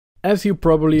As you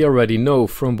probably already know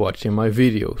from watching my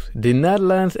videos, the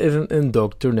Netherlands is an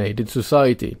indoctrinated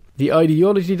society. The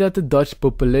ideology that the Dutch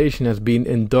population has been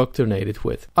indoctrinated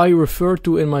with, I refer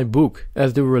to in my book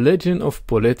as the religion of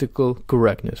political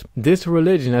correctness. This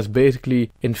religion has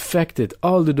basically infected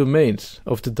all the domains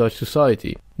of the Dutch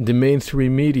society. The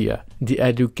mainstream media, the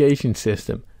education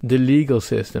system, the legal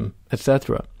system,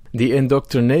 etc. The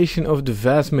indoctrination of the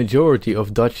vast majority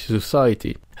of Dutch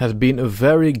society has been a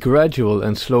very gradual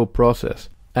and slow process,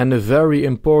 and a very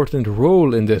important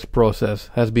role in this process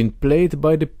has been played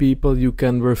by the people you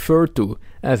can refer to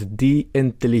as the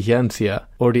intelligentsia,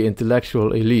 or the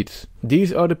intellectual elites.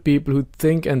 These are the people who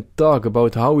think and talk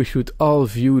about how we should all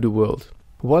view the world.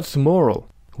 What's moral?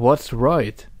 What's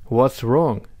right? What's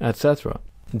wrong? Etc.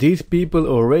 These people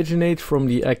originate from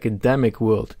the academic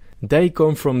world. They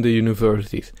come from the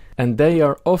universities, and they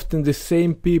are often the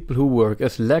same people who work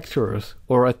as lecturers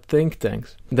or at think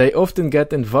tanks. They often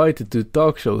get invited to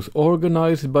talk shows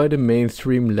organized by the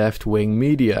mainstream left-wing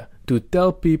media to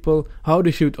tell people how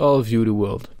they should all view the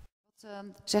world.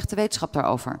 Wat zegt de wetenschap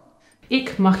daarover?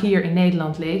 Ik mag hier in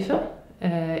Nederland leven.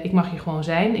 Ik mag hier gewoon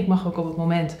zijn. Ik mag ook op het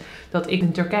moment dat ik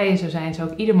in Turkije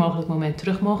zou ik ieder mogelijk moment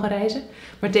terug mogen reizen.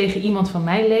 Maar tegen iemand van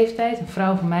mijn leeftijd, een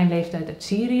vrouw van mijn leeftijd uit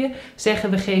Syrië, zeggen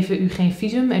we geven u geen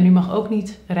visum en u mag ook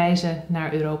niet reizen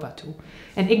naar Europa toe.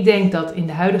 En ik denk dat in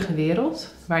de huidige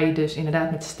wereld, waar je dus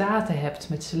inderdaad met staten hebt,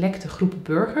 met selecte groepen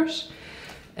burgers,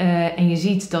 en je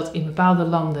ziet dat in bepaalde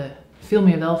landen veel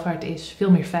meer welvaart is,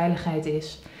 veel meer veiligheid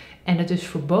is, en het dus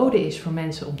verboden is voor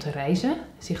mensen om te reizen,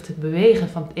 zich te bewegen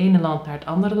van het ene land naar het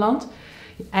andere land,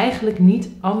 je eigenlijk niet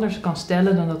anders kan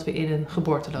stellen dan dat we in een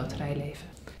geboorteloterij leven.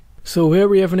 So here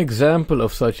we have an example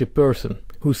of such a person,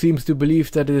 who seems to believe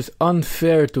that it is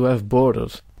unfair to have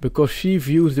borders, because she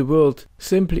views the world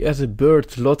simply as a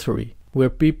bird's lottery, where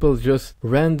people just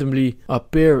randomly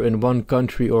appear in one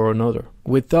country or another,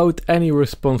 without any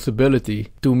responsibility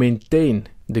to maintain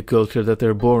the culture that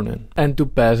they're born in, and to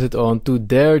pass it on to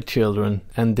their children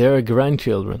and their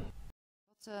grandchildren.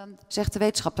 Wat zegt de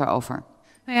wetenschap daarover?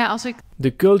 Nou ja, als ik...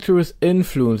 The culture is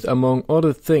influenced, among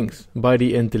other things, by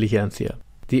the intelligentsia.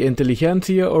 The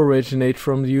intelligentsia originate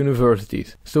from the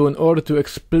universities, so in order to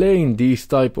explain these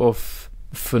type of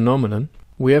phenomenon,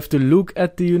 we have to look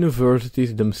at the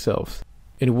universities themselves.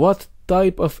 In what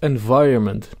type of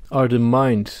environment are the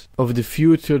minds of the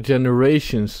future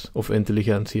generations of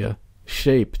intelligentsia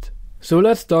shaped? So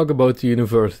let's talk about the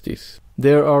universities.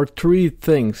 There are three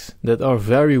things that are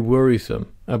very worrisome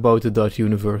about the Dutch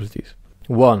universities.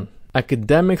 1.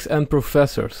 Academics and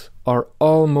professors are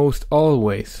almost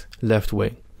always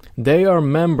left-wing. They are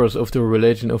members of the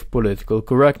religion of political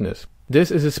correctness.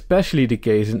 This is especially the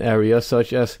case in areas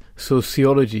such as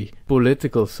sociology,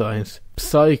 political science,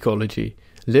 psychology,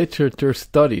 literature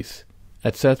studies,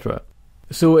 etc.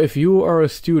 So if you are a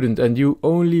student and you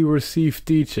only receive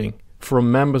teaching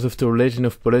from members of the religion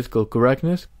of political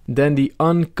correctness, then the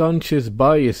unconscious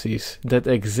biases that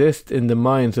exist in the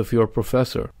minds of your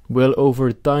professor will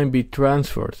over time be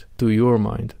transferred to your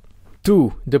mind.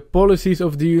 2. The policies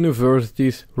of the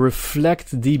universities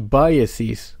reflect the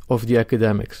biases of the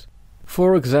academics.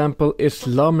 For example,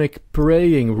 Islamic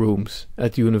praying rooms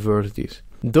at universities.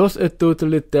 Thus a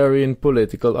totalitarian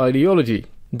political ideology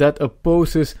that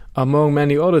opposes, among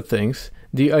many other things,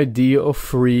 the idea of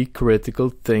free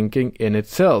critical thinking in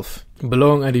itself.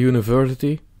 Belong at a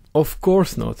university? Of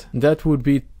course not. That would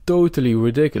be totally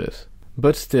ridiculous.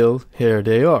 But still, here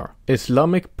they are.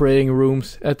 Islamic praying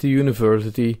rooms at the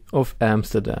University of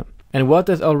Amsterdam. And what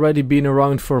has already been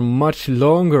around for much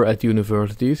longer at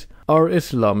universities are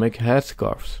Islamic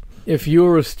headscarves. If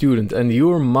you're a student and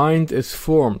your mind is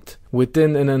formed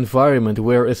within an environment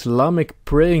where Islamic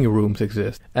praying rooms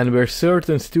exist, and where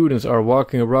certain students are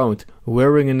walking around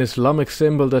wearing an Islamic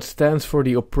symbol that stands for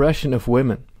the oppression of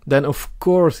women, then of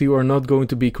course you are not going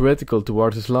to be critical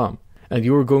towards Islam. And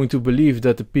you're going to believe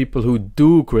that the people who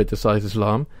do criticize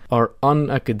Islam are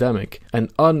unacademic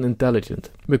and unintelligent,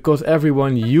 because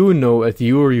everyone you know at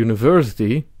your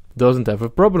university doesn't have a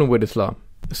problem with Islam.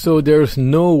 So there's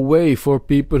no way for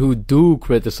people who do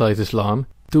criticize Islam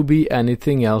to be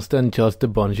anything else than just a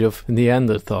bunch of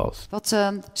Neanderthals. Wat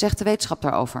zegt de wetenschap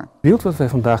daarover? Het beeld wat wij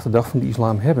vandaag de dag van de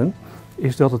islam hebben,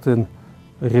 is dat het een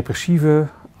repressieve,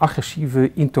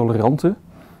 agressieve, intolerante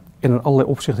en in allerlei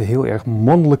opzichten heel erg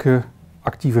mannelijke,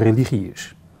 actieve religie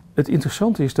is. Het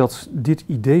interessante is dat dit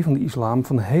idee van de islam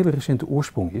van een hele recente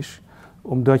oorsprong is,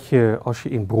 omdat je, als je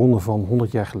in bronnen van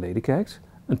 100 jaar geleden kijkt,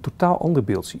 een totaal ander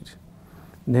beeld ziet.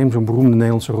 Neem zo'n beroemde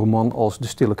Nederlandse roman als De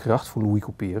Stille Kracht van Louis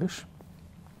Couperus.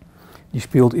 Die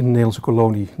speelt in de Nederlandse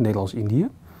kolonie Nederlands-Indië.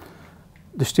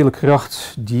 De stille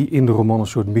kracht die in de roman een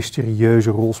soort mysterieuze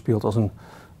rol speelt als een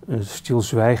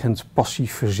stilzwijgend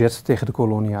passief verzet tegen de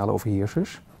koloniale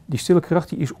overheersers. Die stille kracht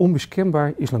die is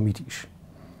onmiskenbaar islamitisch.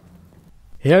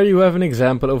 Here you have an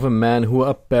example of a man who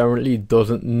apparently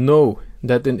doesn't know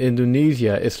that in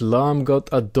Indonesia Islam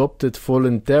got adopted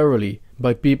voluntarily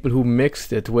by people who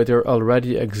mixed it with their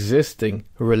already existing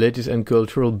religious and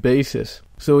cultural basis.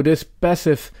 So this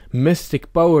passive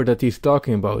mystic power that he's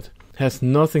talking about has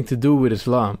nothing to do with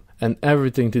Islam and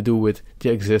everything to do with the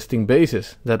existing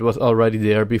basis that was already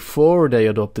there before they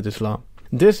adopted Islam.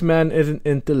 This man is an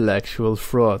intellectual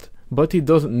fraud, but he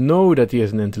doesn't know that he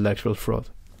is an intellectual fraud.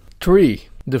 3.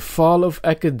 The fall of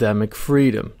academic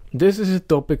freedom. This is a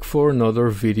topic for another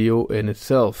video in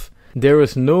itself. There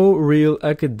is no real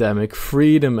academic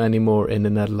freedom anymore in the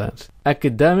Netherlands.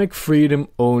 Academic freedom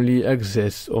only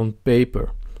exists on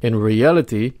paper. In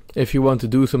reality, if you want to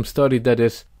do some study that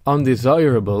is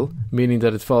undesirable, meaning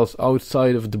that it falls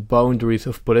outside of the boundaries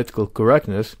of political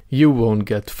correctness, you won't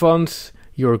get funds,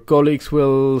 your colleagues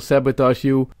will sabotage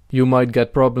you, you might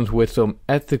get problems with some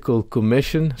ethical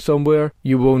commission somewhere,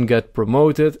 you won't get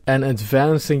promoted, and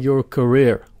advancing your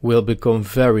career will become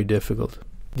very difficult.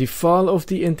 The fall of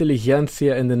the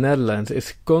intelligentsia in the Netherlands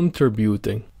is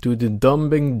contributing to the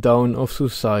dumbing down of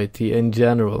society in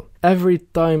general. Every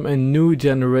time a new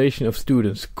generation of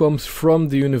students comes from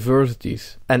the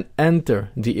universities and enter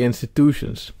the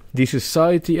institutions, the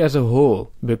society as a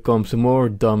whole becomes more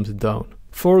dumbed down.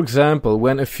 For example,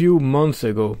 when a few months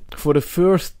ago, for the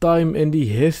first time in the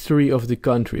history of the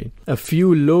country, a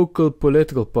few local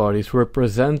political parties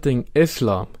representing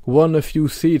Islam won a few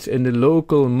seats in the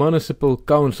local municipal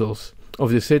councils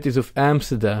of the cities of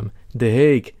Amsterdam, The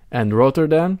Hague and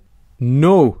Rotterdam,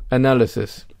 no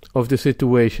analysis of the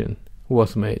situation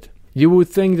was made. You would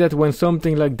think that when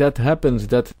something like that happens,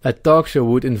 that a talk show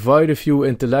would invite a few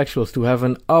intellectuals to have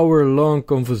an hour-long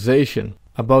conversation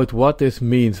about what this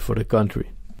means for the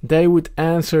country. They would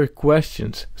answer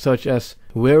questions such as,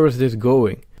 where is this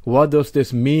going? What does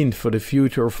this mean for the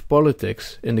future of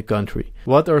politics in the country?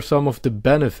 What are some of the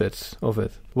benefits of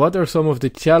it? What are some of the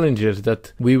challenges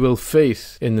that we will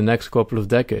face in the next couple of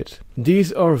decades?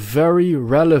 These are very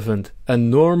relevant and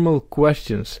normal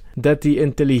questions that the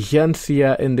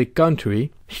intelligentsia in the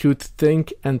country should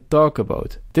think and talk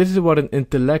about. This is what an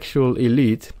intellectual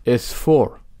elite is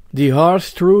for. The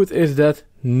harsh truth is that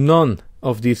none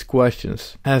of these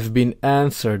questions have been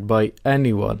answered by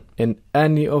anyone in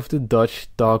any of the Dutch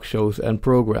talk shows and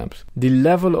programs. The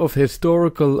level of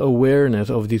historical awareness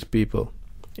of these people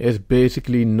is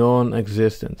basically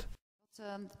non-existent.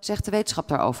 Wat zegt de wetenschap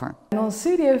daarover?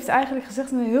 Nancy heeft eigenlijk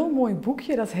gezegd in een heel mooi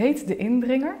boekje, dat heet De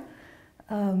Indringer,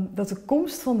 dat de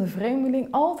komst van de vreemdeling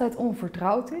altijd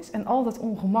onvertrouwd is en altijd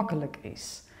ongemakkelijk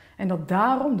is. En dat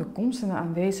daarom de komst en de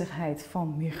aanwezigheid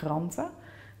van migranten,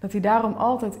 dat hij daarom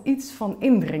altijd iets van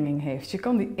indringing heeft. Je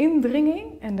kan die indringing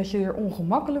en dat je er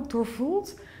ongemakkelijk door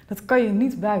voelt, dat kan je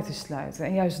niet buitensluiten.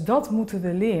 En juist dat moeten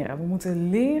we leren. We moeten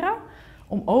leren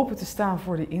om open te staan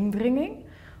voor de indringing,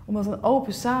 omdat een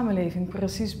open samenleving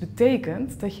precies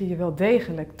betekent dat je je wel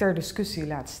degelijk ter discussie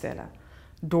laat stellen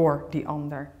door die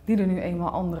ander, die er nu eenmaal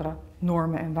andere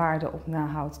normen en waarden op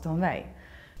nahoudt dan wij.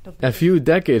 A few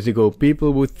decades ago,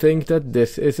 people would think that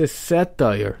this is a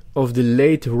satire of the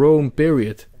late Rome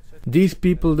period. These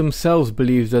people themselves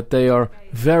believe that they are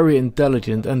very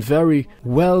intelligent and very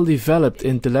well-developed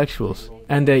intellectuals,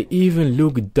 and they even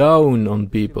look down on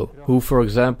people who, for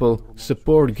example,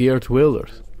 support Geert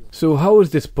Wilders. So how is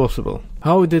this possible?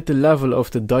 How did the level of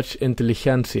the Dutch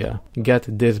intelligentsia get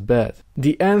this bad?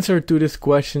 The answer to this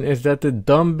question is that the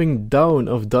dumbing down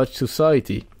of Dutch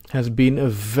society has been a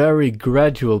very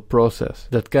gradual process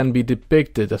that can be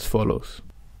depicted as follows.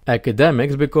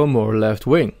 Academics become more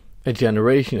left-wing. A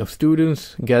generation of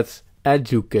students gets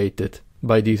educated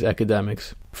by these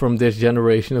academics. From this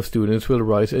generation of students will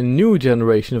rise a new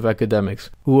generation of academics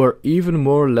who are even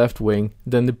more left-wing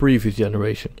than the previous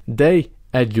generation. They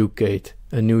educate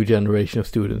a new generation of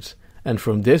students. And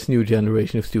from this new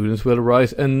generation of students will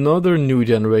rise another new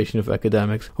generation of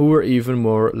academics who are even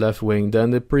more left-wing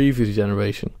than the previous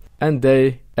generation. And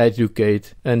they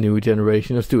educate a new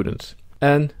generation of students.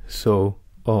 And so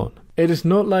on. It is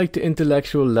not like the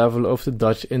intellectual level of the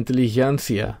Dutch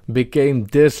intelligentsia became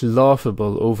this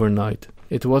laughable overnight.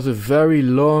 It was a very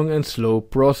long and slow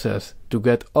process to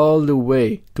get all the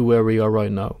way to where we are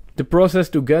right now. The process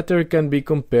to get there can be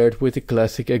compared with the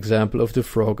classic example of the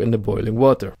frog in the boiling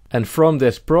water. And from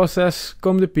this process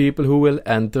come the people who will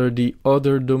enter the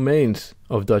other domains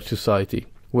of Dutch society.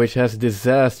 which has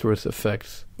disastrous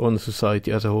effects on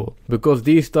society as a whole. Because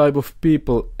these type of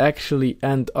people actually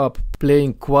end up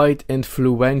playing quite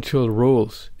influential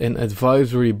roles in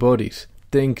advisory bodies,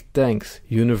 think tanks,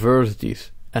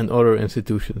 universities, and other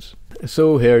institutions.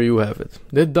 So here you have it,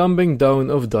 the dumbing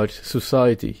down of Dutch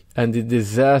society and the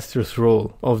disastrous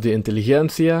role of the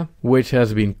intelligentsia, which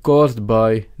has been caused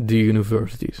by the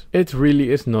universities. It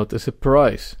really is not a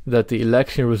surprise that the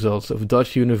election results of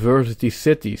Dutch university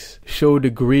cities show the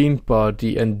Green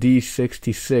Party and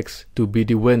D66 to be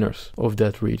the winners of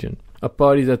that region. A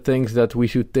party that thinks that we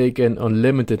should take in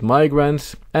unlimited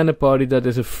migrants, and a party that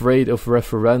is afraid of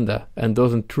referenda and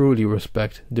doesn't truly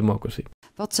respect democracy.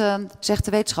 Wat zegt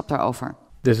de wetenschap daarover?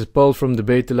 This is Paul from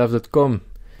debatetheleft.com.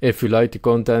 If you like the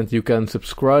content, you can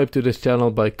subscribe to this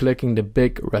channel by clicking the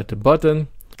big red button.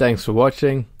 Thanks for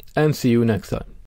watching and see you next time.